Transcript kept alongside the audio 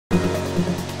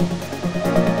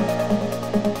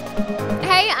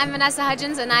Hey, I'm Vanessa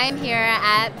Hudgens, and I am here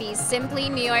at the Simply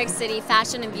New York City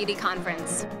Fashion and Beauty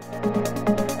Conference.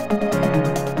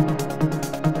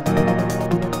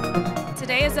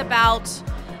 Today is about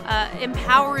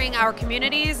empowering our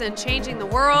communities and changing the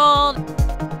world.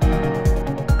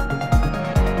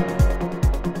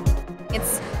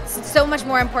 It's so much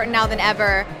more important now than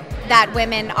ever that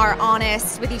women are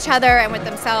honest with each other and with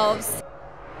themselves.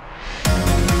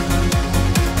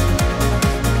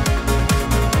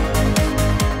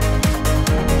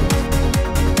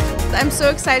 I'm so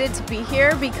excited to be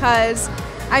here because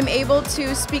I'm able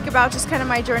to speak about just kind of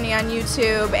my journey on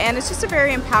YouTube, and it's just a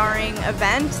very empowering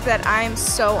event that I'm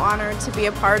so honored to be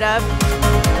a part of.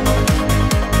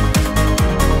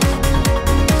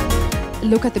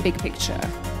 Look at the big picture.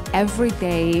 Every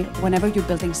day, whenever you're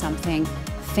building something,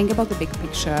 think about the big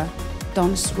picture,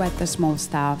 don't sweat the small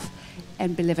stuff,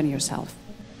 and believe in yourself.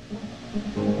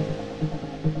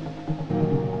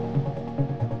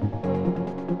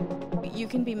 You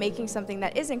can be making something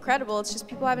that is incredible, it's just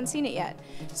people haven't seen it yet.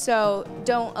 So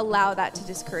don't allow that to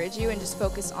discourage you and just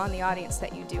focus on the audience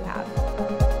that you do have.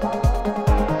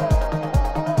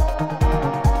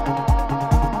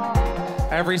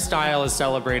 Every style is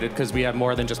celebrated because we have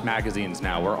more than just magazines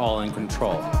now. We're all in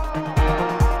control.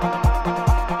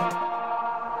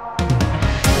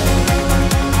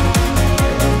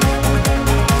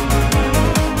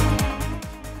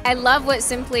 I love what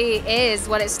Simply is,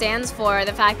 what it stands for.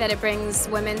 The fact that it brings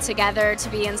women together to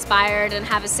be inspired and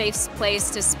have a safe place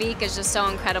to speak is just so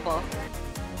incredible.